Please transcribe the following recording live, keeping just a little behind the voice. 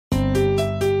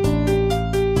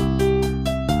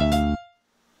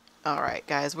Alright,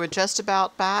 guys, we're just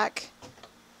about back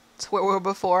to where we were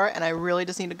before, and I really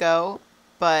just need to go,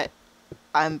 but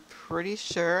I'm pretty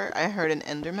sure I heard an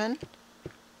Enderman.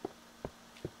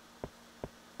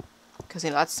 Because,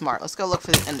 that's smart. Let's go look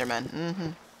for the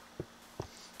Enderman.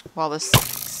 While this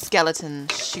skeleton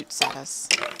shoots at us.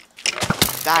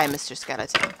 Die, Mr.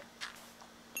 Skeleton.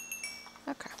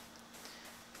 Okay.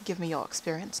 Give me your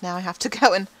experience. Now I have to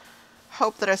go and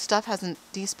hope that our stuff hasn't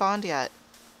despawned yet.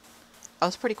 I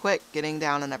was pretty quick getting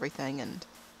down and everything, and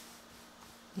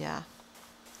yeah.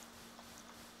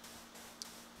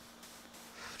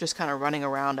 Just kind of running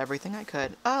around everything I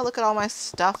could. Oh, look at all my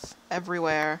stuff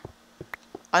everywhere.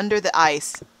 Under the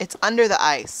ice. It's under the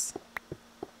ice.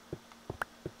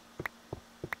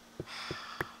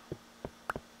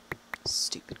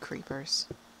 Stupid creepers.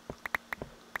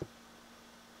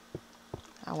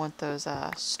 I want those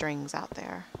strings out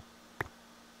there.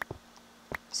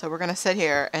 So we're gonna sit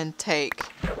here and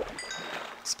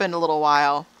spend a little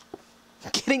while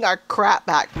getting our crap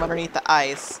back from underneath the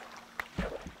ice.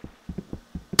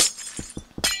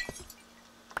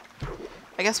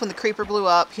 I guess when the creeper blew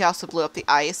up, he also blew up the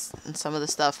ice, and some of the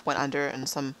stuff went under and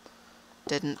some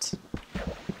didn't.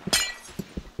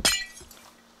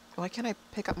 Why can't I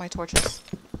pick up my torches?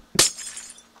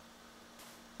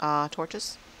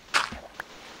 Torches?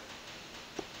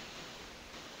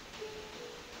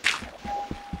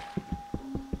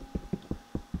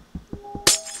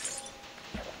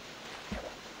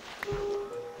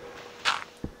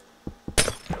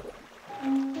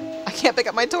 I can't pick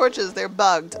up my torches, they're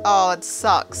bugged. Oh, it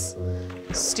sucks.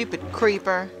 Stupid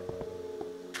creeper.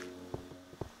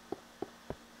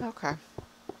 Okay.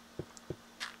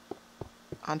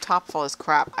 On top of all this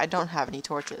crap, I don't have any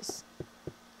torches.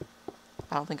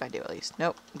 I don't think I do, at least.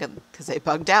 Nope, because they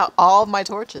bugged out. All of my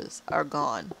torches are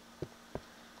gone.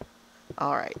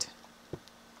 Alright.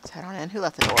 Let's head on in. Who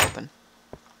left the door open?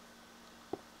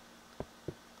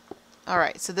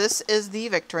 Alright, so this is the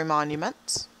Victory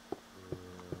Monument.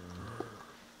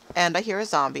 And I hear a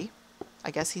zombie.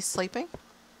 I guess he's sleeping?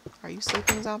 Are you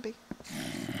sleeping, zombie?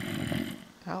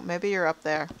 Oh, maybe you're up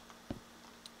there.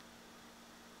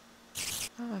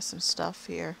 Oh, some stuff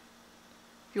here.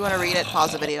 If you want to read it,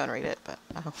 pause the video and read it, but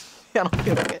I don't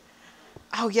feel like it.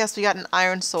 Oh, yes, we got an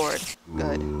iron sword.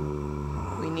 Good.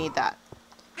 We need that.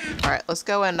 Alright, let's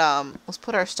go and, let's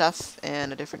put our stuff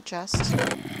in a different chest.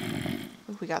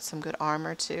 Ooh, we got some good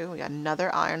armor, too. We got another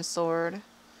iron sword.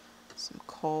 Some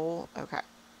coal. Okay.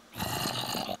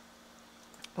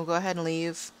 We'll go ahead and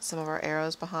leave some of our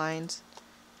arrows behind.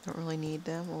 Don't really need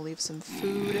them. We'll leave some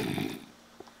food.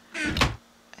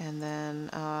 And then,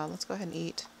 let's go ahead and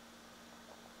eat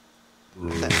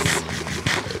this.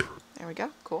 There we go.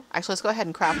 Cool. Actually, let's go ahead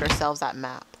and craft ourselves that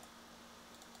map.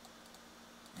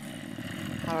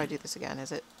 How do I do this again?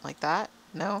 Is it like that?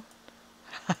 No?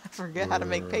 I forget how to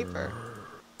make paper.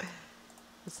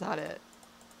 That's not it.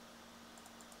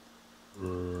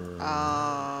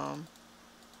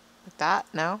 Like that?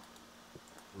 No?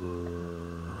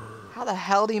 How the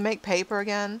hell do you make paper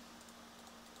again?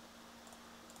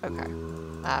 Okay.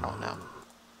 I don't know.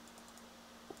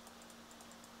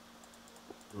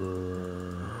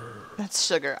 That's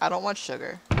sugar. I don't want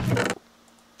sugar. Okay,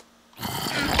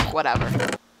 whatever.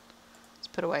 Let's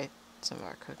put away some of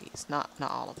our cookies. Not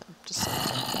all of them. Just some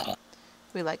of them.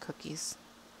 We like cookies.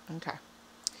 Okay.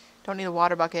 Don't need a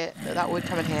water bucket. That would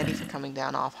come in handy for coming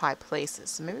down off high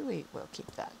places. So maybe we will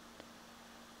keep that.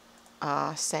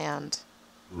 Sand.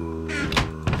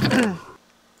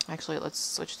 Actually, let's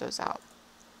switch those out.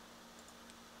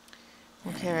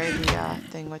 We'll carry the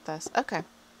thing with us. Okay.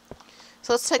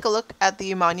 So let's take a look at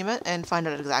the monument and find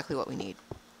out exactly what we need.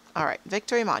 Alright,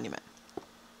 Victory Monument.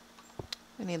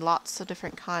 We need lots of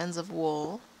different kinds of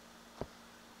wool.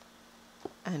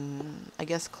 And I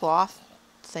guess cloth,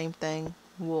 same thing.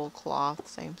 Wool, cloth,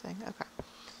 same thing. Okay.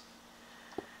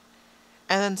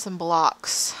 And then some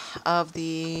blocks of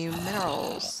the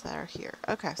minerals that are here.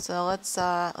 Okay, so let's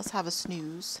have a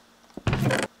snooze.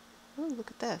 Ooh,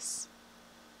 look at this.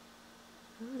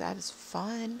 Ooh, that is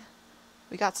fun.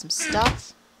 We got some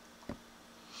stuff.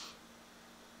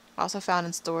 Also found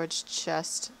in storage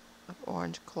chest of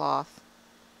orange cloth.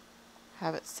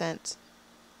 Have it sent.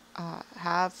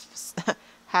 Have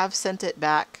sent it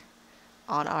back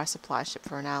on our supply ship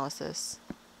for analysis.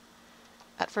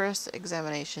 At first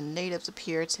examination, natives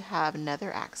appear to have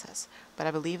nether access, but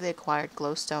I believe they acquired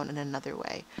glowstone in another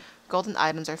way. Golden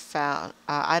items are found.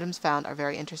 Items found are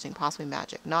very interesting, possibly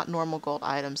magic. Not normal gold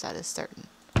items, that is certain.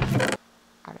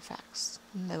 Artifacts.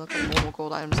 They look like normal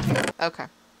gold items to me. Okay.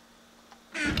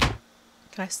 Can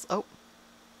I? Oh.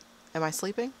 Am I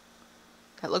sleeping?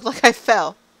 That looked like I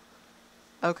fell.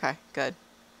 Okay, good.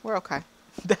 We're okay.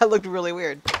 That looked really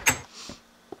weird.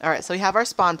 Alright, so we have our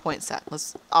spawn point set.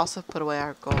 Let's also put away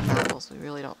our golden apples. We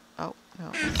really don't... Oh,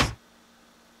 no. Should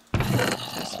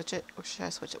I switch it? Or should I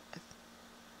switch it with?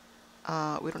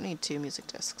 We don't need 2 music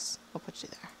discs. We'll put you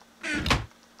there.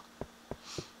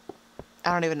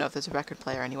 I don't even know if there's a record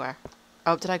player anywhere.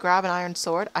 Oh, did I grab an iron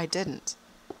sword? I didn't.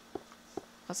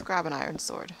 Let's grab an iron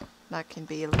sword. That can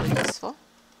be a little useful.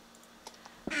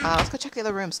 Let's go check the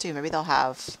other rooms too. Maybe they'll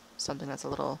have something that's a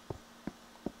little...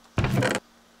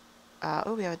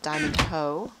 oh, we have a diamond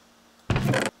hoe.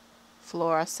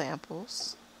 Flora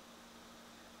samples.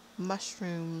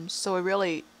 Mushrooms. So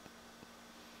we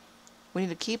need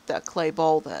to keep that clay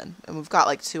bowl then. And we've got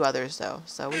like 2 others though.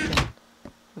 So we've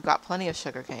got plenty of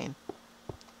sugarcane.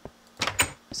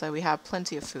 So we have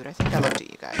plenty of food. I think I looked at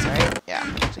you guys, right? Yeah, I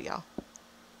looked at y'all.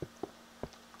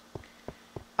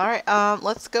 Alright,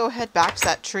 let's go head back to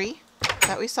that tree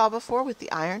that we saw before with the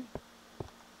iron.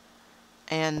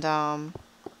 And,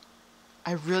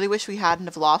 I really wish we hadn't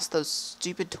have lost those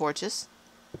stupid torches.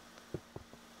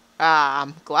 Ah,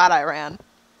 I'm glad I ran.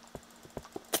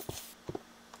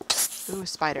 Ooh,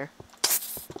 spider.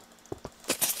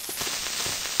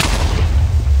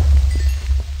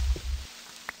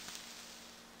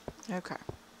 Okay.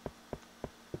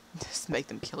 Just make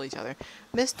them kill each other.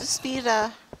 Mr.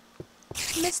 Speeder!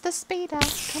 Mr. Speeder!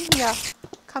 Come here!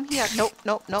 Come here! Nope,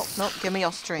 nope, nope, nope. Give me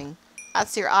your string.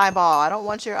 That's your eyeball. I don't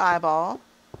want your eyeball.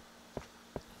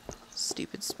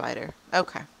 Stupid spider.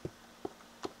 Okay.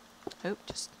 Oop,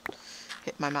 just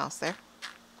hit my mouse there.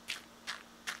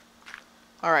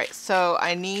 Alright, so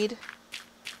I need...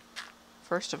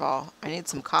 First of all, I need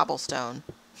some cobblestone.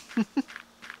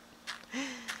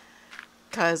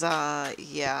 Because,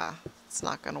 yeah, it's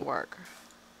not gonna work.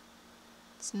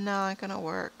 It's not gonna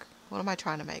work. What am I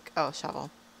trying to make? Oh, shovel.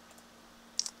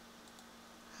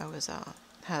 I was,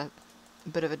 had a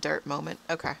bit of a dirt moment.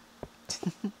 Okay.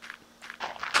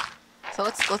 So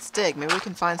let's dig. Maybe we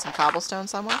can find some cobblestone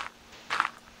somewhere?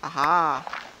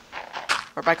 Aha!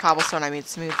 Or by cobblestone, I mean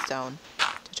smooth stone.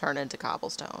 To turn into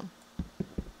cobblestone.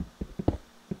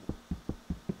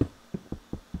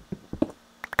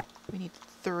 We need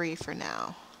 3 for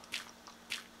now.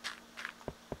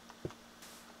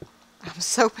 I'm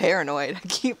so paranoid. I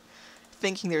keep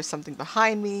thinking there's something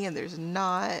behind me and there's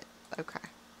not. Okay.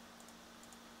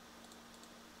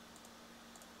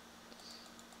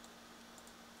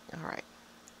 Alright.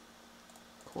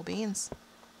 Cool beans.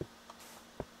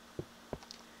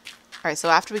 Alright, so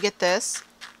after we get this,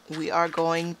 we are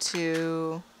going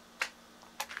to...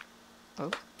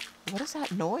 Oh, what is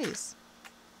that noise?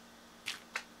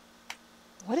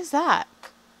 What is that?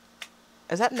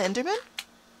 Is that an Enderman?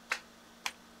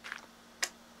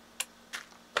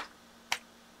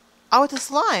 Oh, it's a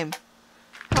slime.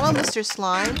 Hello, Mr.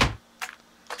 Slime.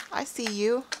 I see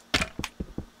you.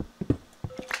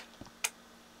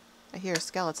 I hear a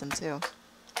skeleton, too.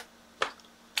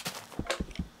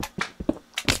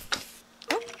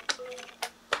 Oh.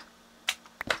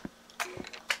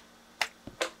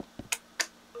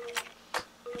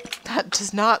 That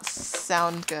does not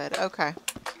sound good. Okay.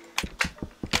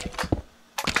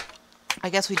 I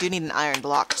guess we do need an iron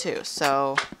block, too,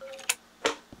 so...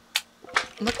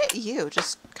 Look at you,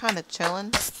 just kind of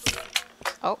chilling.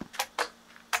 Oh.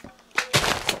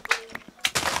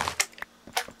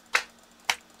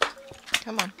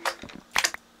 Come on.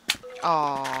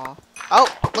 Aww. Oh,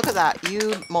 look at that.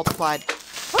 You multiplied.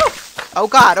 Oh! Oh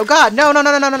god, oh god. No, no,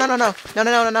 no, no, no, no, no, no. No, no,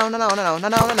 no, no, no, no, no, no, no,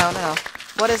 no, no, no, no.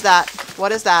 What is that?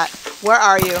 What is that? Where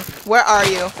are you? Where are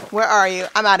you? Where are you?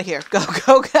 I'm out of here. Go,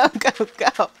 go, go, go,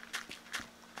 go.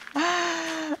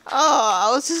 Oh,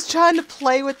 I was just trying to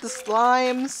play with the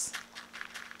slimes.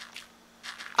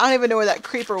 I don't even know where that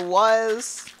creeper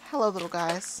was. Hello, little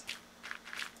guys.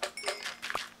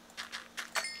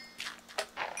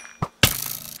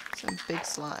 Some big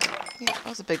slime. Yeah, that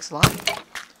was a big slime.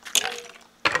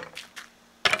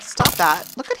 Stop that.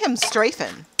 Look at him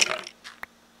strafing.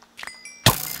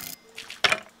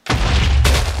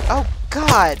 Oh,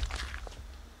 God.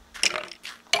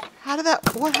 How did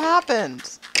that... What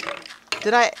happened?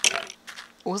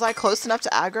 Was I close enough to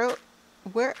aggro?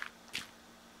 Where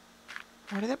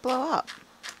did it blow up?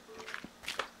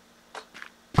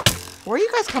 Where are you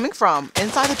guys coming from?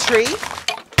 Inside the tree?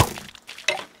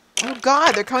 Oh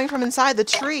god, they're coming from inside the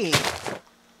tree.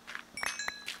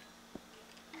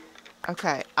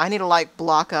 Okay, I need to like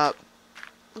block up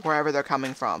wherever they're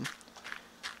coming from.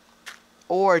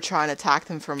 Or try and attack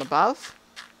them from above,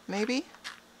 maybe?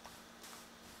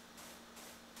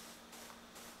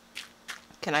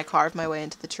 Can I carve my way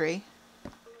into the tree?